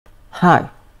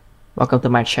Hi, welcome to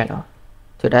my channel.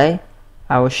 Today,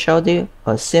 I will show you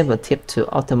a simple tip to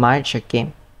optimize your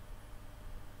game.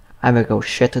 I will go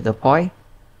straight to the point.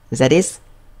 That is,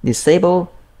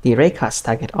 disable the raycast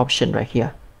target option right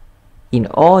here in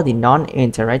all the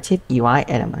non-interactive UI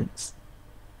elements.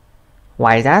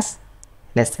 Why that?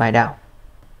 Let's find out.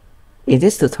 In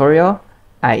this tutorial,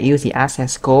 I use the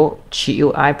access code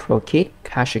GUI Pro Kit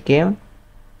Capture Game.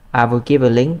 I will give a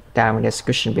link down in the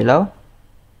description below.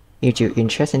 If you're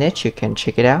interested in it, you can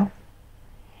check it out.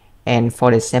 And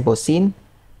for the sample scene,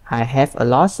 I have a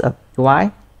lot of UI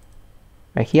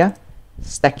right here,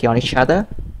 stacked on each other.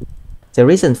 The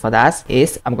reason for that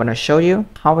is I'm gonna show you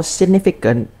how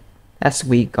significant as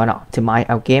we gonna optimize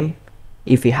our game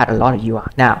if we had a lot of UI.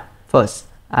 Now, first,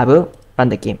 I will run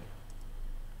the game.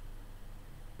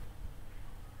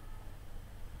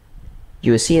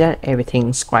 You see that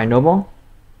everything's quite normal,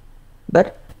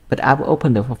 but I will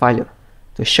open the profiler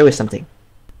to show you something.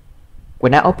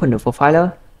 When I open the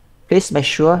profiler, please make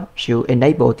sure you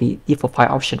enable the default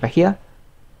file option right here.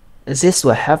 This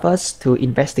will help us to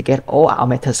investigate all our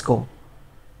methods code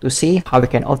to see how we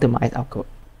can optimize our code.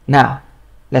 Now,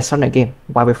 let's run the game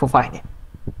while we profile it.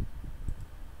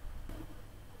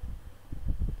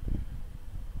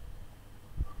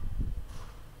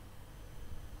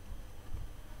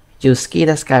 You see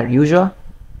that's kind of usual,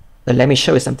 but let me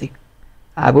show you something.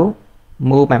 I will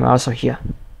move my mouse over here.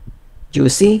 You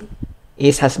see,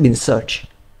 it has been searched.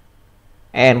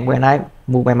 And when I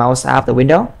move my mouse out the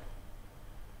window,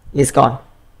 it's gone.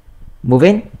 Move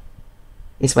in,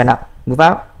 it went up. Move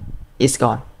out, it's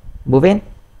gone. Move in,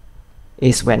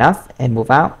 it went up, and move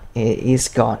out, it is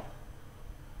gone.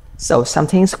 So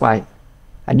something's quite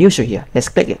unusual here. Let's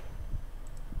click it.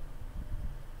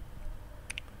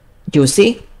 You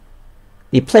see,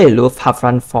 the play loop have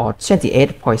run for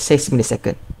 28.6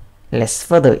 milliseconds. Let's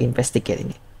further investigate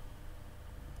it.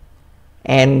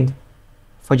 And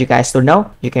for you guys to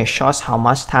know, you can short how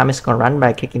much time it's gonna run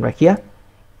by clicking right here.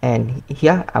 And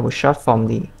here I will short from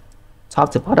the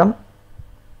top to bottom.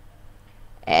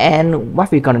 And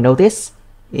what we're gonna notice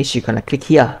is you're gonna click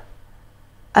here,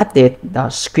 update the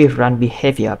script run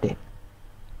behavior update.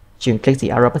 You can click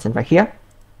the arrow button right here.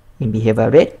 In behavior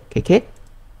update, click it.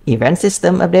 Event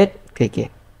system update, click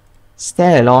it.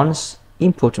 Standalone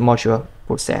input module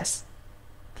process,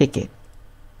 click it.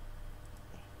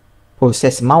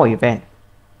 Process mouse event.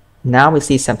 Now we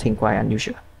see something quite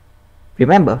unusual.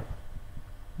 Remember,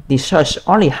 the search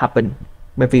only happened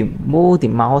when we move the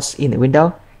mouse in the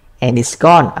window, and it's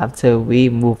gone after we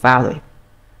move out of it.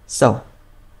 So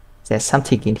there's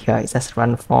something in here. It just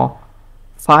run for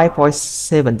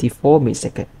 5.74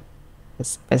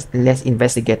 milliseconds. Let's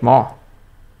investigate more.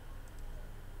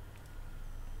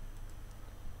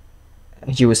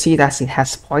 You will see that it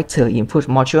has pointer input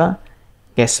module,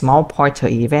 get small pointer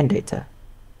event data.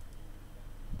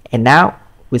 And now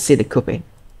we see the coupling.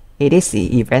 It is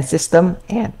the event system,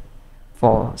 and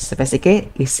for sophisticate,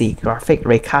 it's the graphic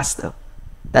raycaster,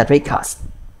 that raycast.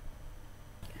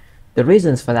 The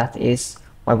reasons for that is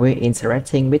when we're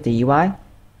interacting with the UI,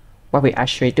 what we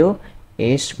actually do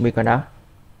is we're gonna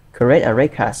create a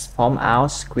raycast from our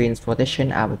screen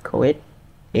rotation. I will call it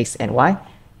X and Y,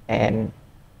 and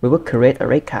we will create a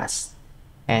raycast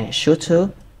and shoot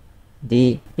to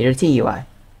the Unity UI.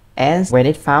 And when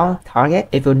it found target,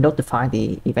 it will notify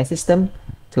the event system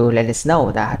to let us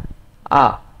know that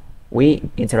we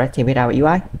interacting with our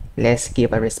UI. Let's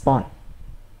give a response.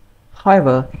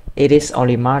 However, it is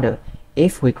only matter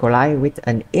if we collide with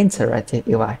an interactive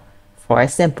UI. For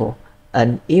example,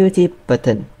 an Unity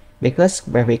button, because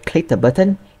when we click the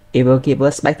button, it will give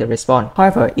us back the response.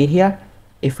 However, in here,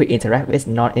 if we interact with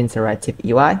non-interactive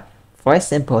UI, for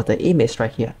example, the image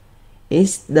right here,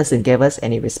 it doesn't give us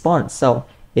any response, so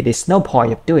it is no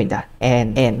point of doing that.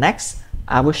 And next,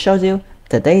 I will show you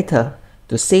the data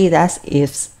to see that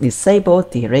if disable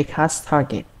the raycast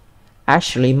target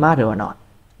actually matter or not.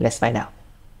 Let's find out.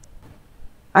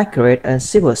 I create a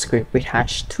simple script which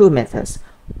has two methods.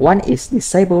 One is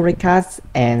disable raycast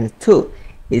and two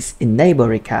is enable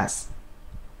raycast.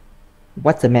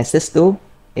 What the methods do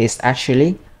is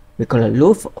actually we're gonna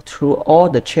loop through all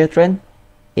the children.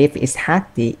 If it has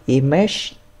the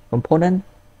image component,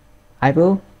 I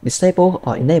will disable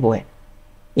or enable it.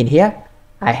 In here,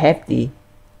 I have the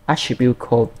attribute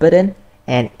called button,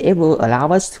 and it will allow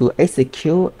us to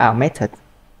execute our method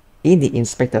in the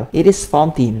inspector. It is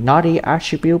from the Naughty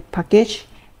attribute package,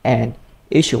 and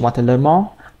if you want to learn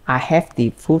more, I have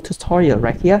the full tutorial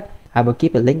right here. I will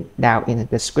give a link down in the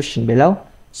description below,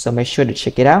 so make sure to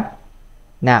check it out.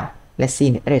 Now, let's see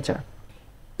in the editor.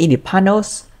 In the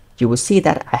panels, you will see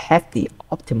that I have the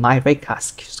optimized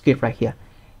raycast script right here.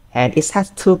 and it has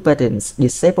two buttons,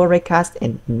 disable raycast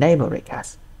and enable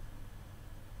raycast.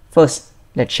 First,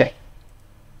 let's check.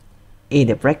 In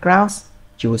the background,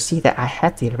 you will see that I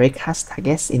have the raycast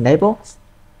targets enabled.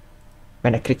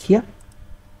 When I click here,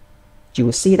 you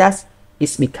will see that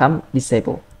it's become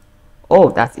disabled. Oh,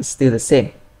 that is still the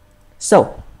same.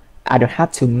 So I don't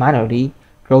have to manually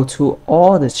go through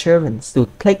all the children to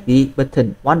click the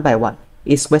button one by one.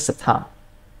 It's waste of time.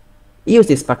 Use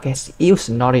this package, use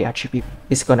naughty attribute.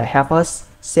 It's gonna help us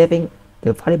saving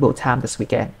the valuable time this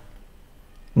weekend.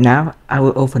 Now I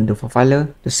will open the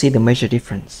profiler to see the major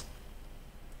difference.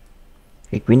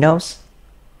 Click Windows,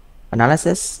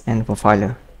 Analysis and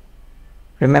Profiler.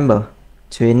 Remember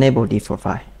to enable the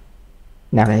profile.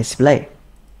 Now let's play.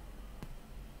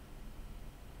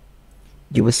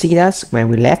 You will see that when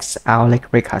we let our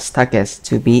raycast targets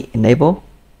to be enabled,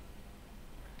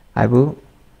 I will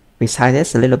resize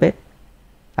this a little bit.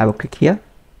 I will click here.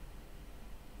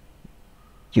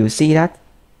 You will see that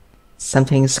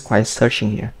something's quite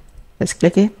searching here. Let's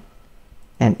click it,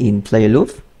 and in player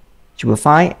loop, you will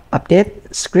find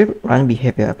update script run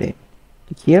behavior update.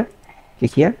 Click here,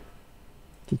 click here,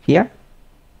 click here,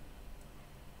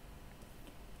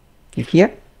 click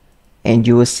here, and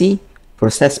you will see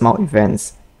process more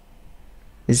events.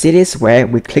 This is where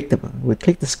we click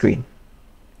the screen.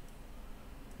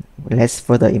 Let's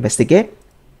further investigate.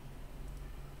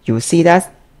 You will see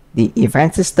that the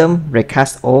event system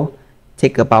raycast all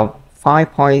take about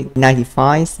 5.95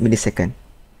 milliseconds.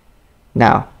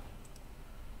 Now,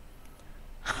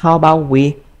 how about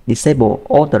we disable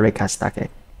all the raycast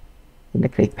target? In the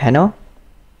click panel,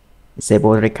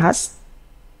 disable raycast.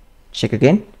 Check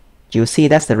again. You see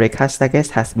that the raycast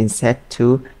target has been set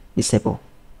to disable.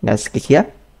 Let's click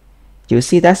here. You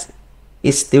see that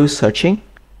it's still searching,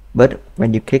 but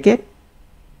when you click it,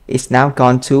 it's now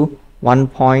gone to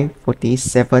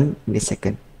 1.47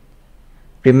 milliseconds.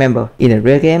 Remember, in the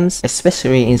real games,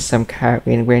 especially in some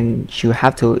when you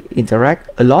have to interact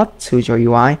a lot to your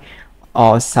UI,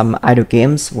 or some idle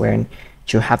games when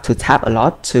you have to tap a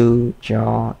lot to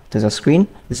the screen,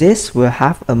 this will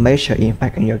have a major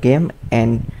impact on your game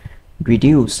and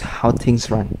reduce how things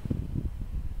run.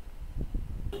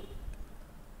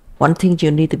 One thing you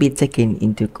need to be taken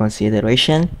into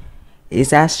consideration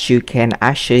is that you can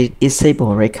actually disable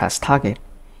raycast target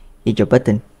in your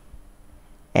button,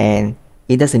 and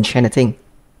it doesn't change a thing.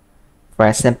 For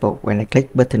example, when I click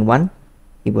button 1,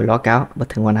 it will log out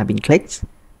button 1 has been clicked,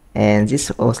 and this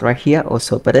also right here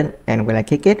also button, and when I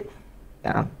click it,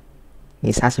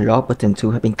 it has a log button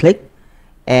 2 has been clicked.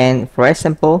 And for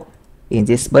example, in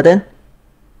this button,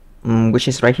 which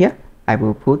is right here, I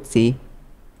will put the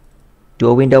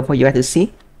dual window for you to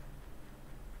see.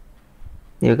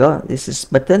 There you go, this is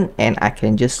button, and I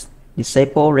can just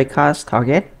disable raycast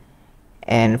target,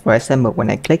 and for example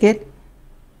when I click it,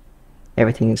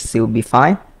 everything will still be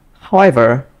fine.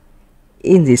 However,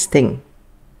 in this thing,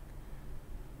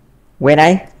 when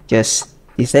I just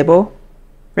disable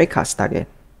raycast target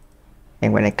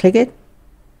and when I click it,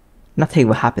 nothing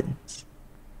will happen.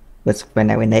 But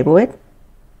when I enable it,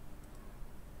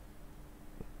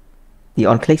 the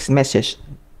on-click message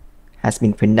has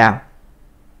been printed out.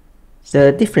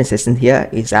 The differences in here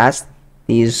is that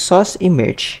the source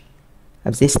image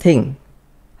of this thing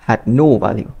had no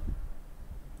value,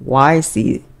 while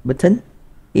the button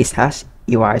has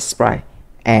UI sprite,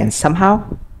 and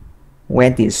somehow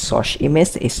when the source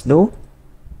image is null,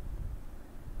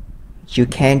 you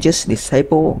can just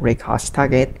disable raycast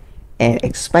target and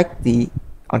expect the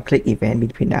on-click event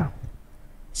between now.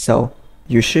 So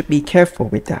you should be careful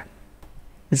with that.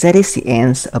 That is the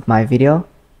end of my video.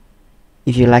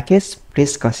 If you like it,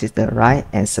 please consider like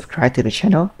and subscribe to the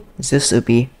channel. This will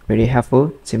be really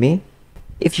helpful to me.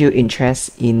 If you're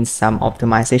interested in some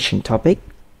optimization topic,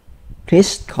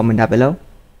 please comment down below.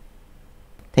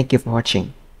 Thank you for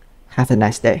watching. Have a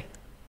nice day.